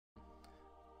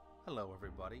Hello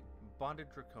everybody, Bonded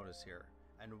Draconis here,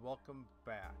 and welcome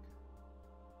back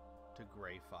to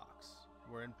Greyfox.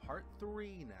 We're in part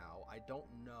 3 now. I don't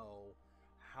know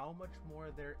how much more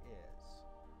there is.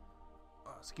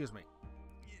 Excuse me.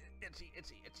 Itchy.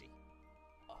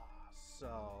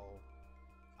 So,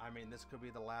 I mean, this could be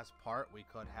the last part. We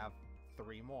could have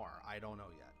 3 more. I don't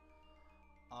know yet.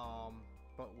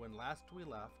 But when last we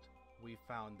left, we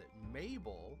found that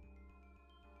Mabel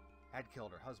had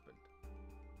killed her husband.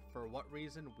 For what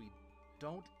reason, we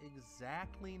don't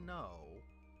exactly know,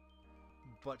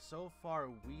 but so far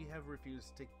we have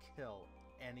refused to kill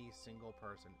any single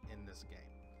person in this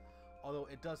game. Although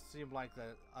it does seem like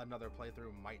that another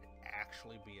playthrough might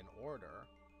actually be in order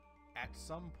at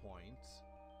some point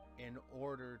in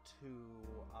order to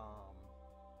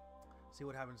see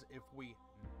what happens if we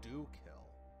do kill.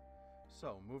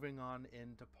 So, moving on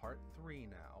into part 3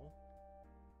 now.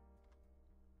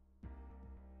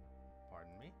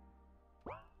 Pardon me.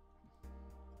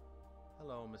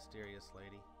 Hello, mysterious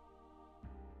lady.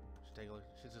 Take a look.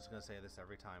 She's just gonna say this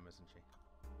every time, isn't she?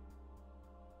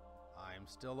 I'm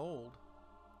still old.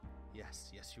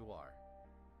 Yes, you are.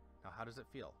 Now, how does it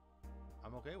feel?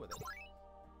 I'm okay with it.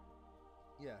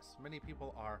 Yes, many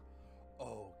people are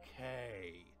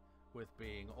okay with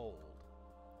being old.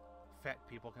 Fat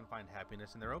people can find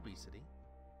happiness in their obesity.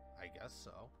 I guess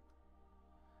so.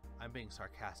 I'm being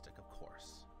sarcastic, of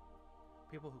course.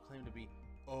 People who claim to be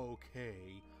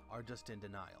okay are just in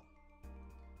denial.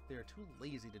 They are too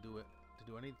lazy to do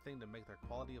anything to make their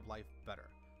quality of life better,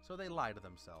 so they lie to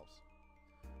themselves.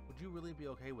 Would you really be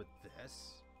okay with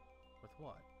this? With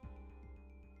what?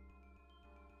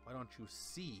 Why don't you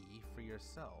see for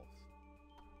yourself?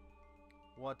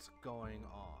 What's going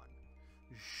on?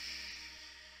 Shh!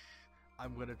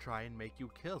 I'm gonna try and make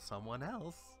you kill someone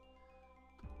else.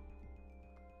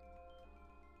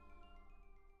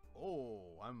 Oh,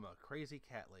 I'm a crazy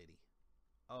cat lady.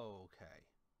 Okay.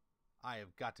 I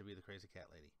have got to be the crazy cat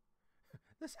lady.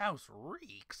 This house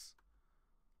reeks!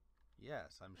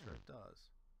 Yes, I'm sure it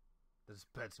does. This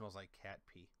bed smells like cat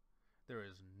pee. There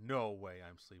is no way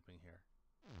I'm sleeping here.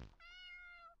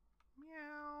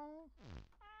 Meow.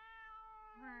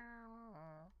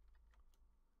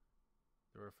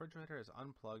 The refrigerator is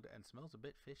unplugged and smells a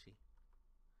bit fishy.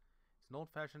 It's an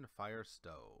old-fashioned fire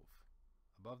stove.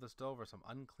 Above the stove are some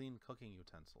unclean cooking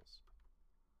utensils.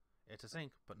 It's a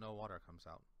sink, but no water comes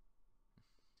out.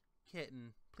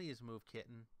 Kitten, please move,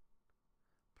 kitten.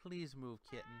 Please move,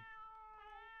 kitten.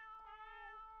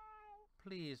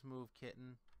 Please move,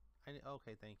 kitten.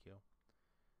 Okay, thank you.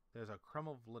 There's a crumb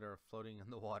of litter floating in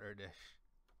the water dish.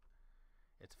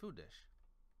 It's a food dish.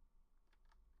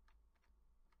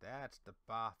 That's the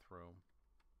bathroom.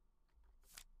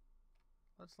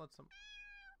 Let's let some...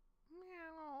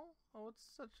 Meow. Oh, it's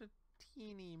such a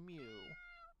teeny mew.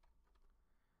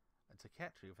 It's a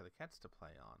cat tree for the cats to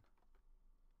play on.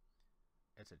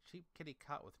 It's a cheap kitty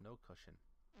cot with no cushion.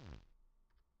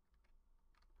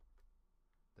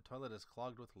 The toilet is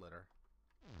clogged with litter.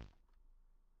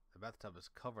 The bathtub is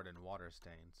covered in water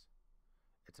stains.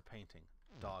 It's a painting.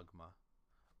 Dogma.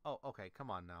 Oh, okay, come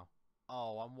on now.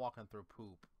 Oh, I'm walking through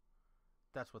poop.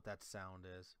 That's what that sound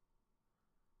is.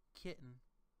 Kitten.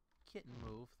 Kitten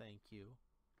move, thank you.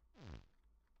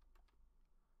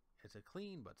 It's a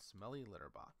clean but smelly litter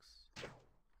box.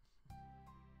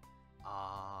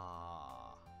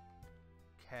 Ah.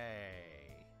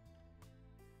 Okay.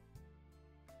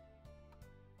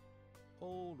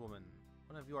 Old woman,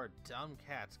 one of your dumb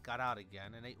cats got out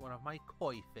again and ate one of my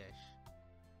koi fish.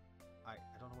 I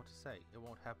don't know what to say. It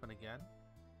won't happen again?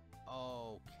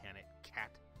 Oh, can it,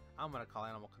 cat? I'm gonna call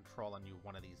animal control on you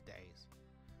one of these days.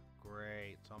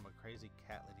 Great, so I'm a crazy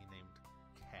cat lady named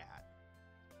Cat.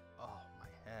 Oh, my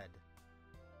head.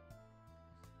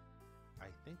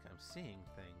 I think I'm seeing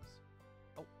things.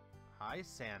 Oh, hi,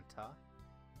 Santa.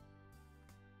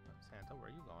 Santa, where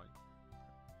are you going?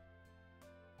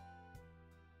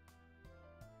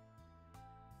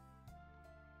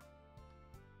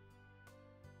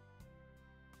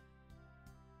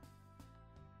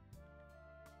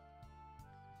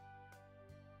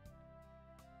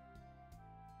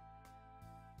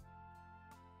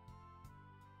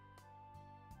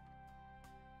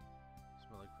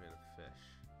 Smelly creative fish.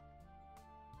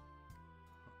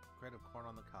 Creative corn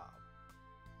on the cob.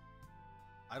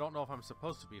 I don't know if I'm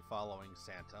supposed to be following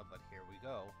Santa, but here we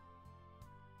go.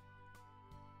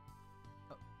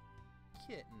 Oh,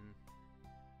 kitten.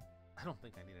 I don't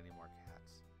think I need any more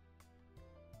cats.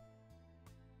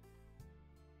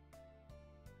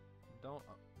 Don't...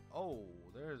 Oh,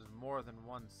 there's more than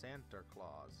one Santa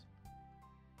Claus.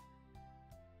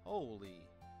 Holy.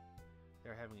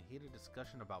 They're having a heated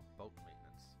discussion about boat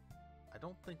maintenance. I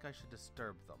don't think I should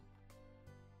disturb them.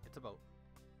 It's a boat.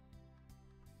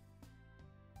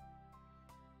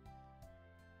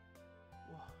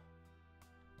 Whoa.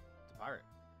 It's a pirate.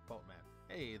 Boatman.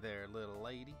 Hey there, little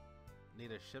lady. Need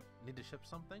to ship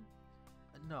something?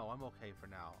 No, I'm okay for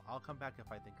now. I'll come back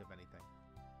if I think of anything.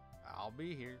 I'll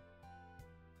be here.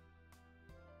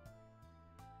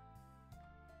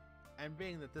 And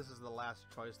being that this is the last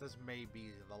choice, this may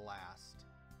be the last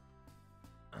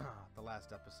the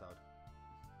last episode.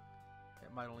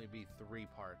 It might only be 3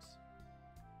 parts.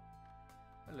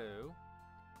 Hello.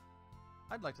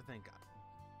 I'd like to think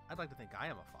I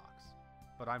am a fox,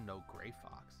 but I'm no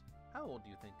Greyfox. How old do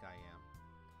you think I am?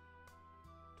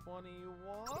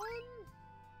 21?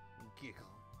 Giggle.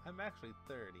 I'm actually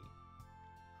 30.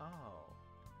 Oh.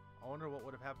 I wonder what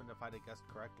would have happened if I'd have guessed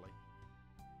correctly.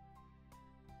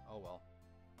 Oh well.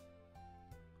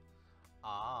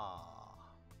 Ah.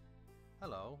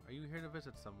 Hello. Are you here to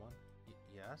visit someone?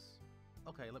 Yes?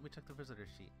 Okay, let me check the visitor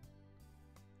sheet.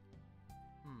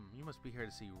 You must be here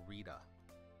to see Rita.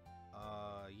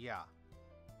 Yeah.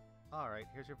 Alright,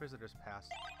 here's your visitor's pass.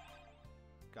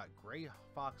 Got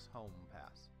Greyfox Home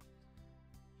Pass.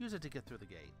 Use it to get through the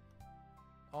gate.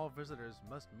 All visitors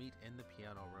must meet in the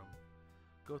piano room.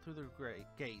 Go through the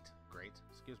gate,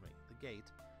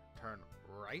 turn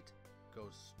right, go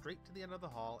straight to the end of the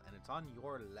hall, and it's on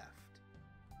your left.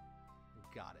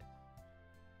 Got it.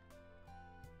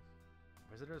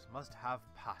 Visitors must have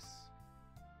pass.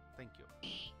 Thank you.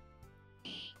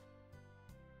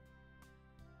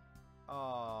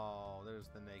 Oh, there's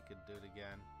the naked dude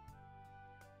again.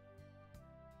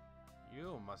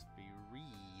 You must be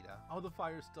Rita. Oh, the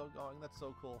fire's still going. That's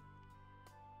so cool.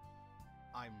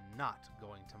 I'm not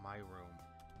going to my room.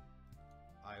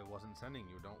 I wasn't sending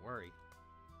you, don't worry.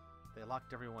 They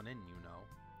locked everyone in, you know.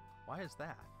 Why is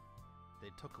that? They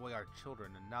took away our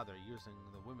children and now they're using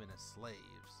the women as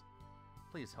slaves.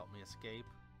 Please help me escape.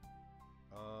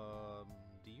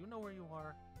 Do you know where you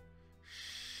are?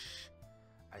 Shh.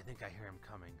 I think I hear him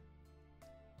coming.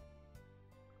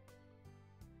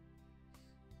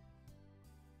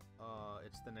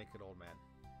 It's the naked old man.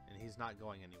 And he's not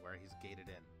going anywhere. He's gated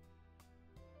in.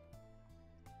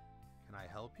 Can I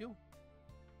help you?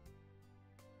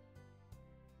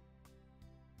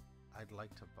 I'd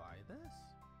like to buy this?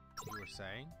 You were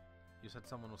saying? You said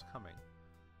someone was coming.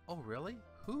 Oh, really?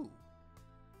 Who?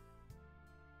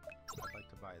 I'd like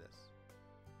to buy this.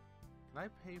 Can I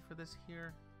pay for this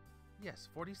here? Yes,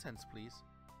 40 cents, please.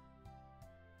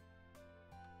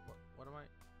 What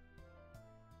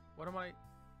am I?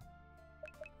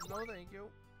 No, thank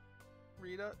you.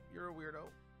 Rita, you're a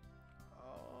weirdo.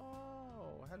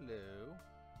 Oh, hello.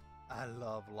 I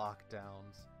love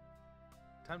lockdowns.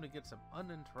 Time to get some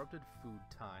uninterrupted food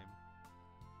time.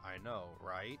 I know,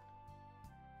 right?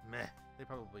 Meh, they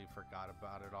probably forgot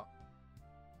about it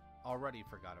already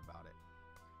forgot about it.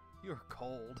 You're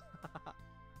cold. What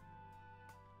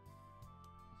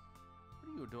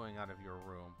are you doing out of your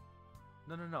room?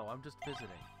 No, I'm just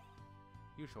visiting.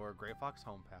 You show her Greyfox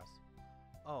Home Pass.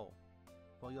 Oh,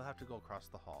 well, you'll have to go across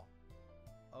the hall.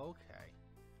 Okay.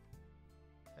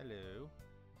 Hello.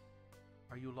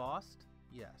 Are you lost?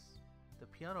 Yes. The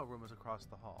piano room is across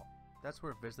the hall. That's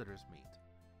where visitors meet.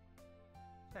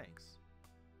 Thanks.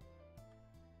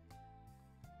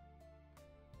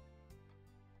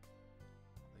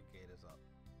 The gate is up.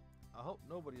 I hope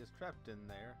nobody is trapped in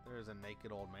there. There is a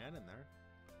naked old man in there.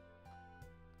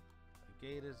 The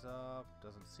gate is up.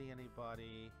 Doesn't see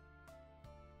anybody.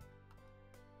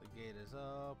 The gate is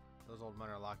up. Those old men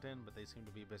are locked in, but they seem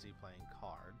to be busy playing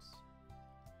cards.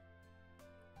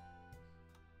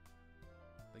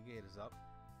 The gate is up.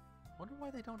 Wonder why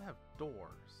they don't have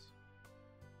doors.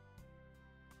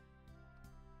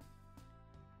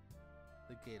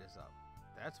 The gate is up.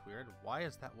 That's weird. Why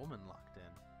is that woman locked in?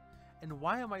 And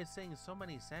why am I seeing so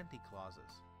many Santa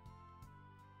Clauses?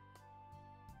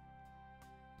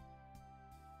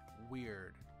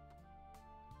 Weird.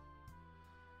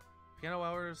 Piano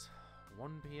hours,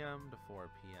 1 p.m. to 4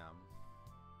 p.m.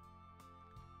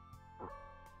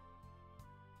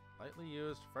 Lightly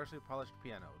used, freshly polished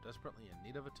piano, desperately in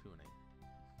need of a tuning.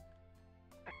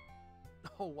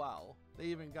 Oh wow, they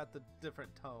even got the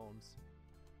different tones.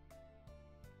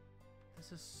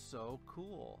 This is so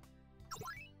cool.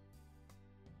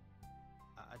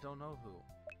 I don't know who.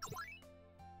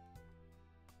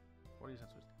 40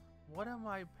 cents. What am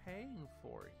I paying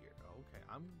for here? Okay,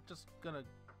 I'm just gonna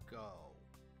go.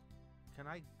 Can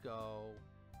I go?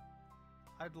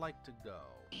 I'd like to go.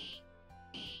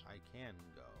 I can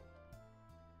go.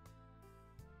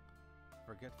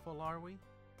 Forgetful, are we?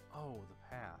 Oh, the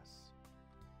pass.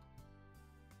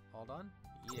 All done?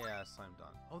 Yes, I'm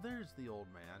done. Oh, there's the old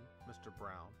man, Mr.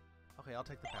 Brown. Okay, I'll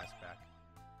take the pass back.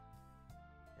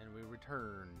 And we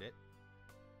returned it.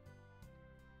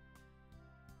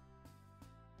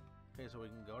 Okay, so we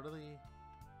can go to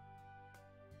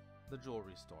the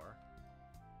jewelry store.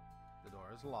 The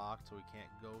door is locked, so we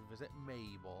can't go visit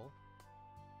Mabel.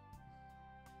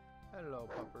 Hello,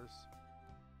 puppers.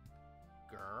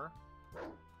 Grr.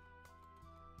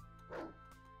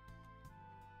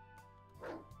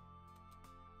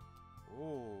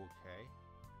 Okay.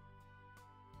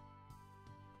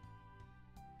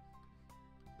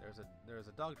 There's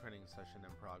a dog training session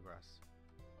in progress.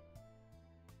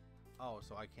 Oh,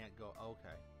 so I can't go.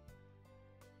 Okay.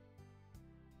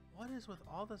 What is with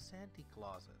all the Santa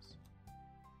Clauses?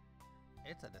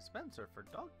 It's a dispenser for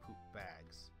dog poop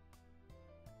bags.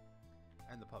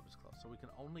 And the pub is closed, so we can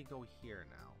only go here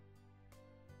now.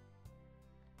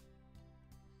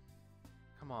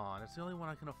 Come on, it's the only one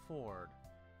I can afford.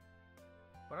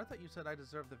 But I thought you said I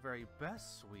deserved the very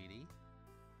best, sweetie.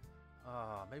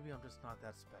 Maybe I'm just not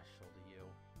that special to you.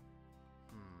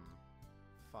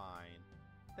 Fine.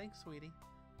 Thanks, sweetie.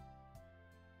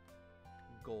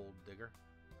 Gold digger.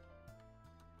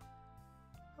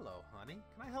 Hello, honey.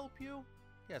 Can I help you?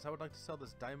 Yes, I would like to sell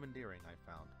this diamond earring I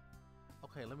found.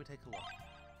 Okay, let me take a look.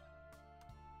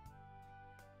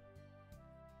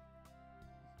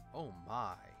 Oh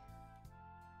my.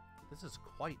 This is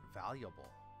quite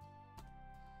valuable.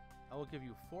 I will give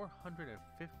you $450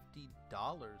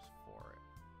 for it.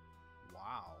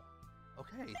 Wow.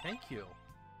 Okay, thank you.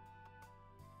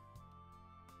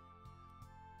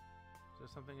 Is there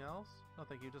something else? No,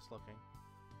 thank you, just looking.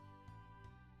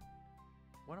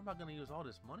 What am I going to use all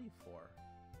this money for?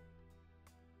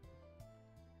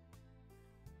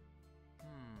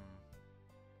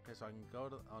 Okay, so I can go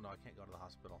to... Oh, no, I can't go to the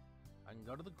hospital. I can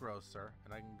go to the grocer,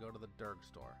 and I can go to the Derg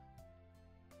store.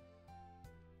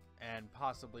 And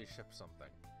possibly ship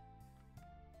something.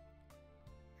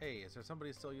 Hey, is there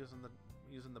somebody still using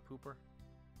the pooper?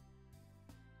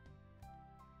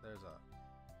 There's a...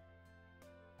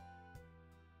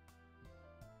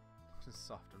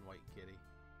 soft and white kitty.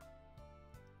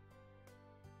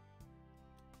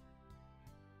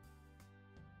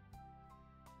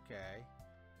 Okay.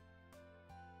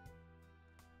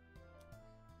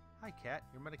 Hi, Cat.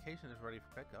 Your medication is ready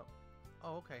for pickup.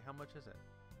 Oh, okay. How much is it?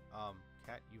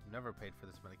 Cat, you've never paid for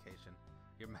this medication.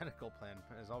 Your medical plan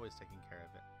is always taking care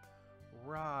of it.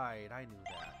 Right, I knew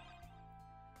that.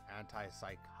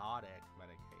 Antipsychotic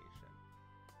medication.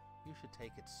 You should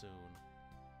take it soon.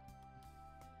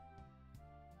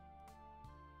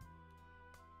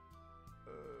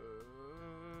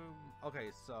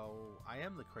 Okay, so I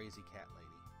am the crazy cat lady.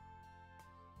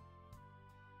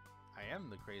 I am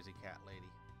the crazy cat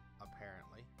lady,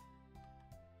 apparently.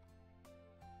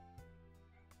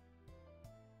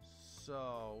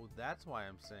 So that's why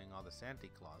I'm saying all the Santa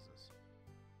Clauses.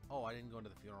 Oh, I didn't go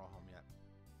into the funeral home yet.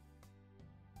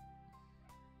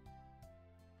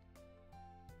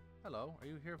 Hello, are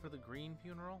you here for the green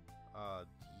funeral?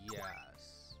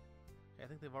 Yes. Okay, I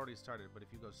think they've already started, but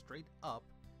if you go straight up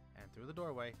and through the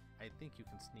doorway, I think you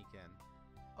can sneak in.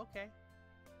 Okay.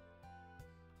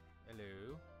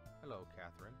 Hello. Hello,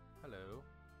 Catherine. Hello.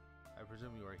 I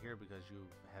presume you are here because you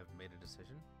have made a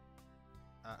decision?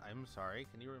 I'm sorry,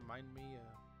 can you remind me,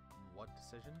 what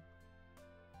decision?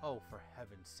 Oh, for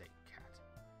heaven's sake, Cat.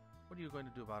 What are you going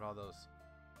to do about all those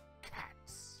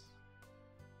cats?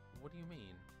 What do you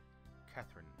mean?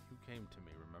 Catherine, you came to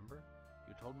me, remember?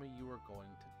 You told me you were going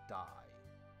to die.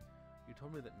 You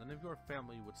told me that none of your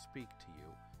family would speak to you,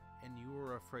 and you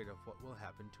were afraid of what will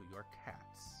happen to your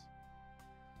cats.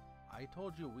 I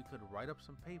told you we could write up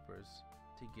some papers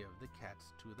to give the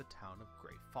cats to the town of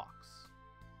Greyfox.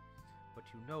 But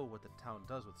you know what the town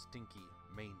does with stinky,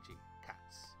 mangy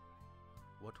cats.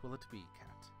 What will it be,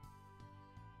 Cat?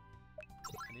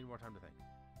 I need more time to think.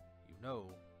 You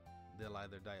know, they'll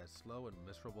either die a slow and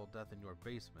miserable death in your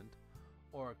basement,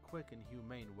 or a quick and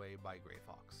humane way by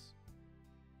Greyfox.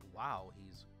 Wow,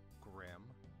 he's grim.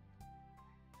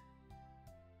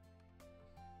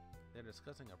 They're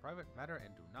discussing a private matter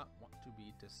and do not want to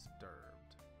be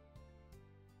disturbed.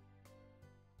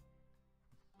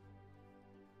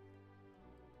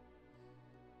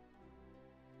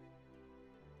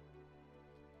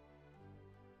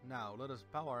 Now, let us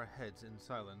bow our heads in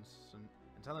silence and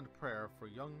in silent prayer for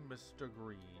young Mr.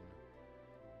 Green.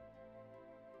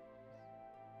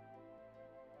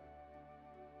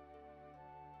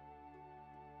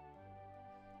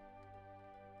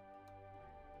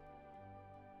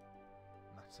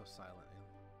 Not so silent.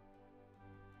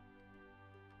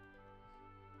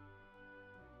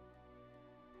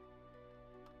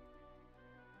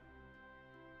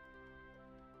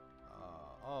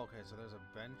 Oh, okay, so there's a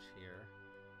bench here.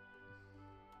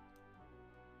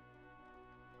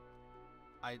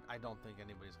 I don't think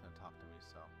anybody's going to talk to me,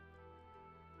 so...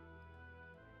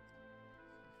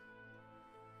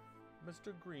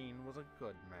 Mr. Green was a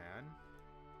good man,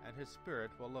 and his spirit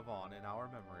will live on in our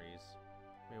memories.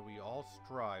 May we all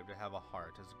strive to have a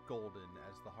heart as golden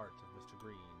as the heart of Mr.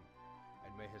 Green,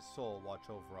 and may his soul watch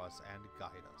over us and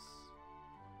guide us.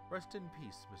 Rest in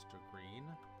peace, Mr. Green.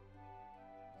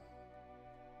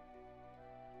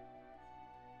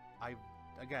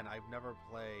 I've never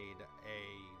played a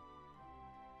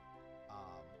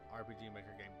RPG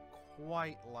Maker game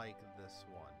quite like this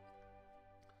one.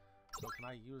 So can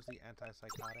I use the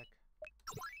antipsychotic?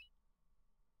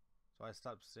 So I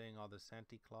stopped seeing all the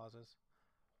Santa Clauses.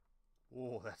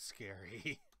 Oh, that's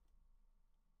scary.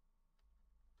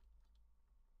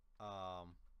 Oh,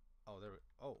 there.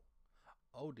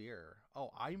 Oh dear.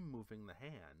 Oh, I'm moving the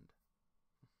hand.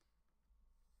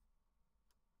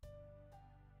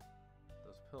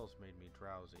 Those pills made me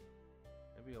drowsy.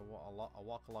 Maybe a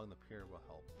walk along the pier will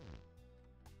help.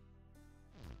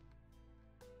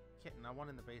 Kitten, I want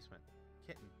in the basement.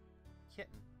 Kitten.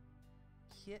 Kitten.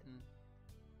 Kitten.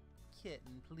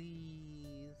 Kitten,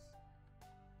 please.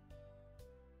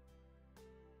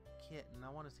 Kitten, I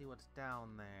want to see what's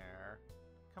down there.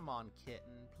 Come on,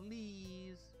 kitten,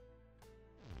 please.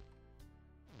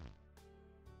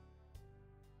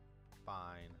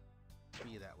 Fine.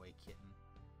 Be that way, kitten.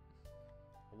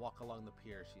 I'll walk along the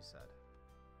pier, she said.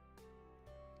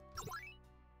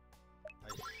 I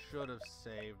should have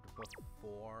saved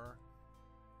before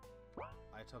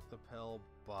I took the pill,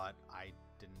 but I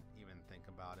didn't even think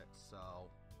about it, so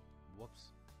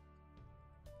whoops.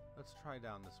 Let's try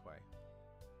down this way.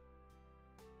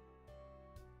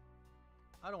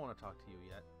 I don't want to talk to you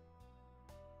yet.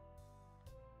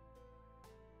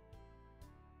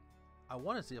 I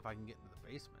want to see if I can get into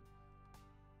the basement.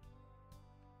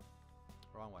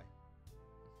 Wrong way.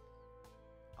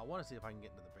 I want to see if I can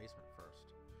get into the basement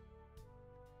first.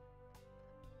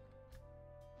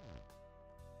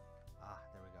 Ah,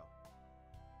 there we go.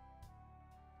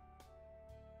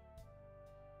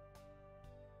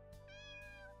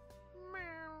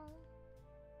 Meow.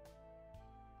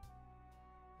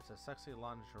 It's a sexy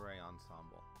lingerie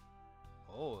ensemble.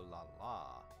 Oh la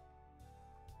la.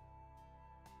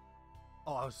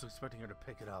 Oh, I was expecting her to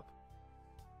pick it up.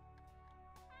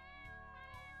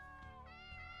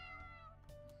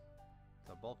 It's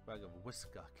a bulk bag of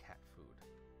Whiska cat food.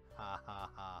 Ha ha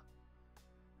ha.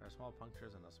 There are small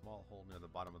punctures and a small hole near the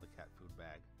bottom of the cat food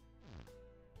bag.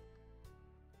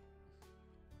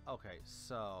 Okay,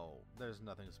 so there's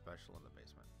nothing special in the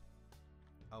basement.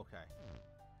 Okay.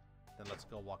 Then let's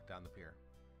go walk down the pier.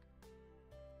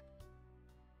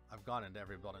 I've gone into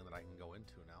every building that I can go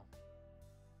into now.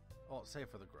 Well, save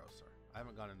for the grocer. I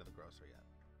haven't gone into the grocer yet.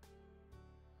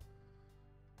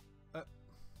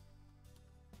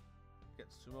 Get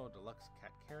Sumo Deluxe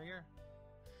Cat Carrier?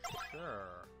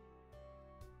 Sure.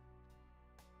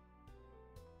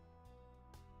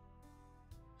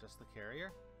 Just the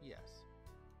carrier? Yes.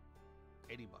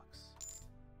 80 bucks.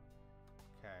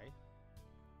 Okay.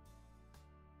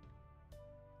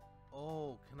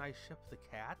 Oh, can I ship the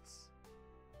cats?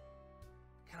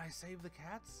 Can I save the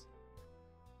cats?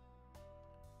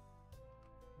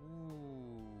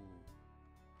 Ooh.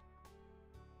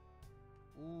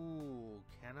 Ooh,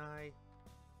 can I?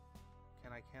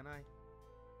 Can I?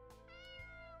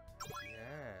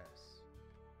 Yes.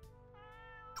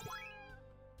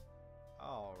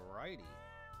 Alrighty.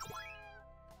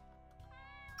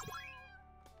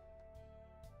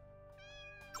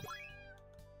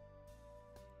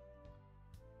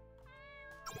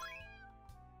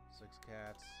 Six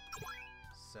cats.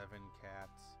 7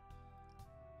 cats.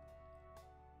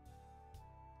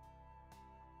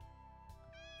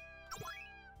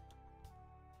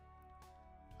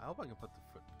 I hope I can put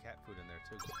the cat food in there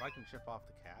too, because if I can ship off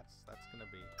the cats, that's gonna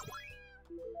be...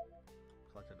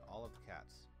 Collected all of the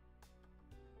cats.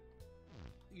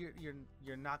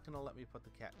 You're not gonna let me put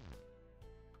the cat...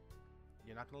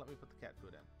 You're not gonna let me put the cat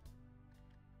food in.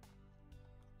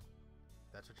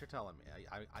 That's what you're telling me.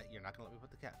 You're not gonna let me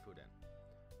put the cat food in.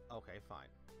 Okay, fine.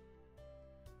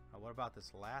 Now what about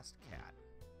this last cat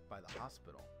by the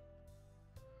hospital?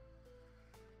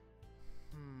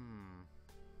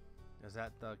 Is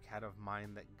that the cat of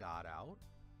mine that got out?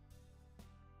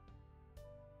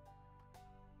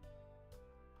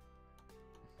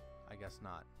 I guess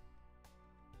not.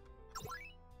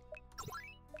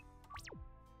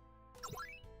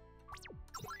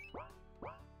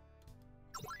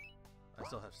 I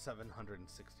still have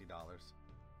 $760.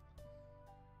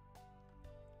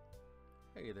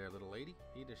 Hey there, little lady.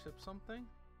 Need to ship something?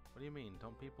 What do you mean?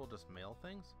 Don't people just mail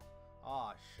things?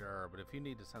 Ah, sure, but if you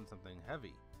need to send something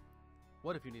heavy.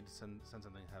 What if you need to send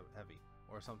something heavy?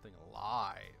 Or something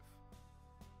live?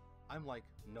 I'm like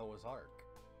Noah's Ark.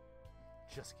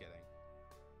 Just kidding.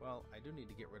 Well, I do need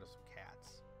to get rid of some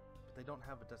cats, but they don't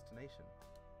have a destination.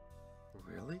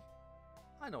 Really?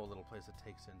 I know a little place that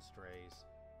takes in strays.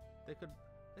 They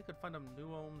could find them new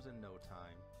homes in no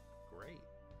time. Great.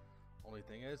 Only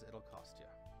thing is, it'll cost you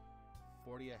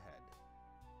 40 a head.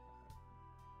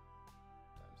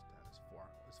 Times 10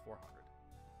 is 400.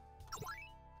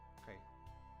 Okay.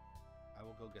 I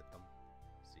will go get them.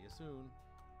 See you soon.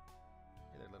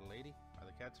 Hey there, little lady. Are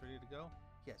the cats ready to go?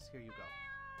 Yes, here you go.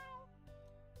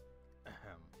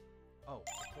 Ahem. Oh,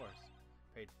 of course.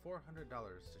 Paid $400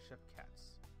 to ship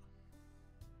cats.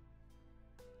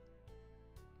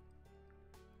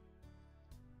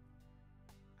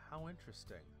 How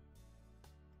interesting.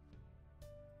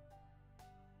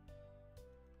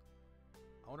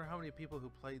 I wonder how many people who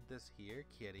played this here,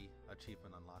 kitty,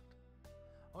 achievement unlocked.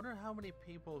 I wonder how many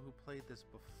people who played this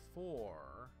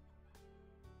before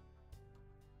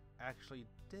actually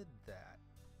did that.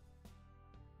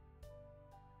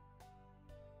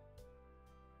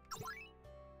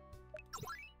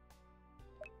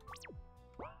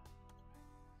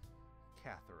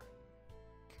 Catherine.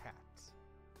 Cat.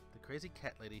 The crazy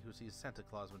cat lady who sees Santa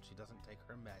Claus when she doesn't take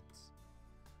her meds.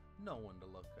 No one to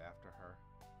look after her.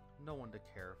 No one to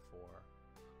care for.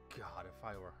 God, if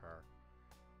I were her,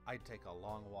 I'd take a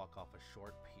long walk off a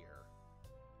short pier.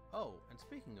 Oh, and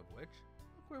speaking of which,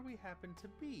 look where we happen to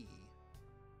be.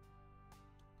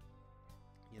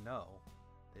 You know,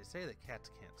 they say that cats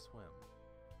can't swim.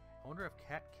 I wonder if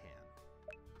Cat can.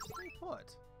 Stay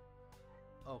put.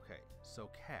 Okay, so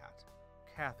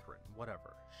Catherine,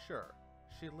 whatever, sure,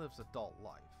 she lives adult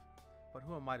life. But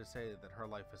who am I to say that her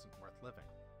life isn't worth living?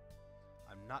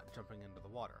 I'm not jumping into the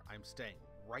water. I'm staying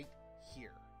right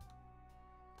here.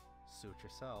 Suit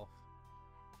yourself.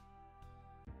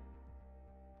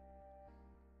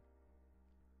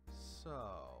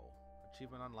 So,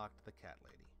 achievement unlocked the cat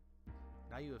lady.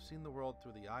 Now you have seen the world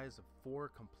through the eyes of 4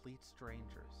 complete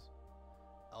strangers.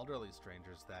 Elderly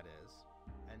strangers, that is.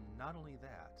 And not only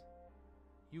that,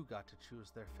 you got to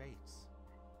choose their fates.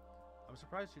 I'm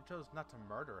surprised you chose not to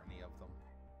murder any of them.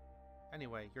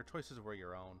 Anyway, your choices were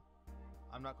your own.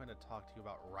 I'm not going to talk to you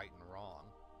about right and wrong.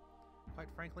 Quite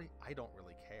frankly, I don't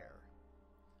really care.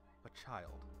 But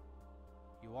child,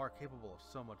 you are capable of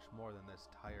so much more than this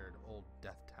tired old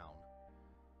death town.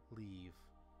 Leave,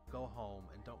 go home,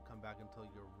 and don't come back until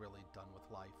you're really done with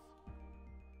life.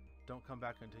 Don't come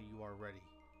back until you are ready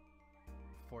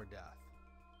for death.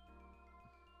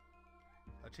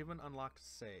 Achievement unlocked,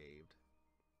 saved.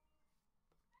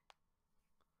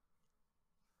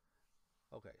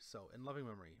 Okay, so in loving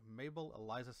memory, Mabel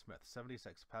Eliza Smith,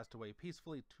 76, passed away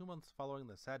peacefully 2 months following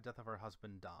the sad death of her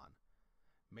husband, Don.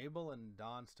 Mabel and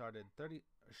Don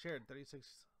shared 36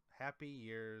 happy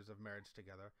years of marriage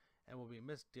together and will be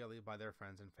missed dearly by their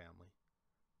friends and family.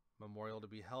 Memorial to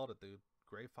be held at the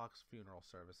Greyfox funeral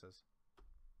services.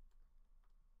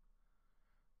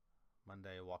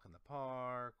 Monday, walk in the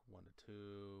park, 1 to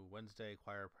 2. Wednesday,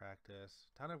 choir practice.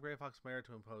 Town of Greyfox mayor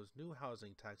to impose new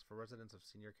housing tax for residents of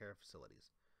senior care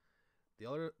facilities.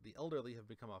 The elderly have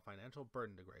become a financial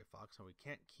burden to Greyfox, and we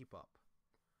can't keep up.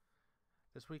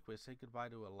 This week we say goodbye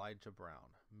to Elijah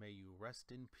Brown. May you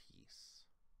rest in peace.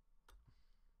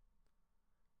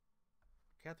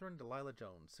 Catherine Delilah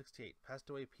Jones, 68, passed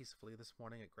away peacefully this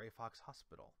morning at Greyfox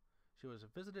Hospital. She was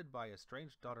visited by a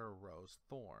strange daughter, Rose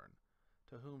Thorne,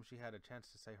 to whom she had a chance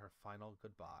to say her final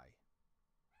goodbye.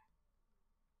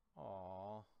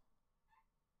 Aww.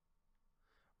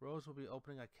 Rose will be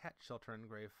opening a cat shelter in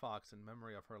Greyfox in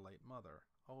memory of her late mother.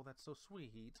 Oh, that's so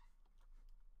sweet.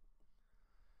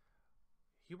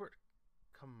 Hubert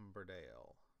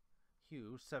Cumberdale.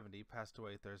 Hugh, 70, passed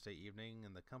away Thursday evening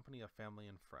in the company of family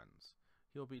and friends.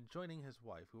 He will be joining his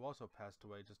wife, who also passed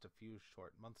away just a few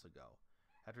short months ago,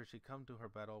 after she came to her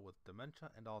battle with dementia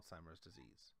and Alzheimer's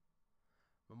disease.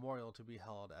 Memorial to be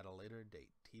held at a later date,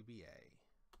 TBA.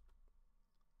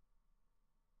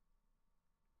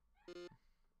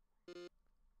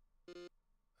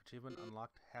 Achievement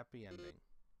unlocked, happy ending.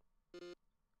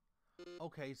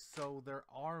 Okay, so there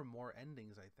are more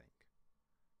endings, I think.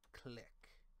 Click.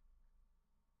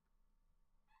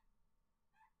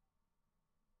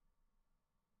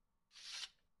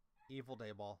 Evil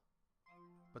Dayball.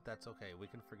 But that's okay, we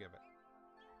can forgive it.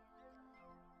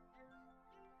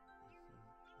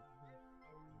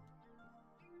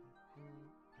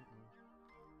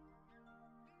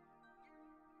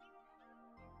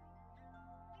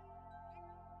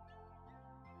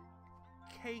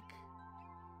 Cake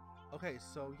Okay,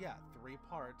 so yeah, 3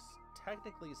 parts.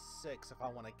 Technically 6 if I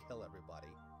want to kill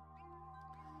everybody.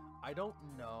 I don't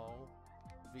know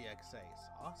VXAs.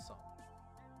 Awesome.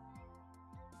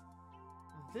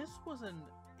 This was an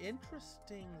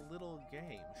interesting little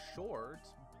game. Short,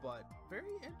 but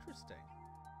very interesting.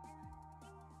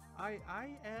 I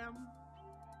am...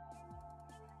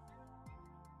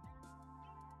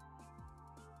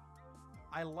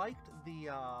 I liked the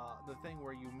thing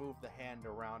where you move the hand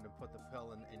around and put the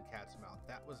pill in Cat's mouth.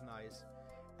 That was nice.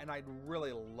 And I'd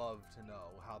really love to know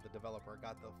how the developer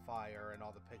got the fire and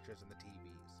all the pictures in the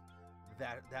TVs.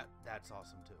 That's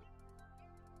awesome too.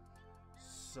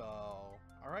 So,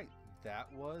 alright,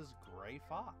 that was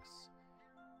Greyfox.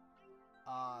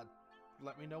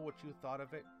 Let me know what you thought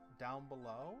of it down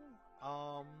below.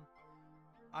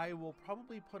 I will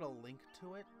probably put a link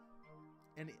to it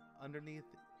underneath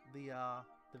the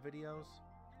videos,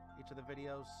 each of the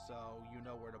videos, so you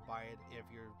know where to buy it if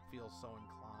you feel so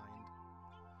inclined.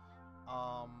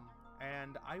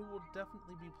 And I will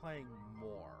definitely be playing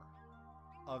more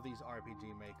of these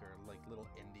RPG Maker, like little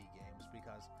indie games,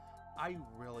 because I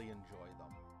really enjoy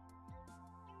them.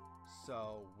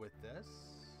 So with this,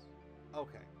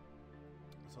 okay,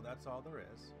 so that's all there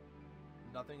is.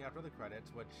 Nothing after the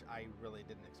credits, which I really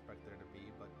didn't expect there to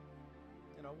be, but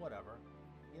you know, whatever.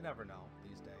 You never know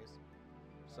these days.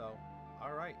 So,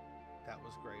 alright, that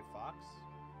was Greyfox.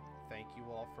 Thank you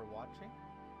all for watching,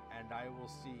 and I will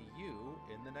see you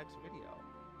in the next video.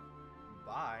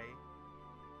 Bye!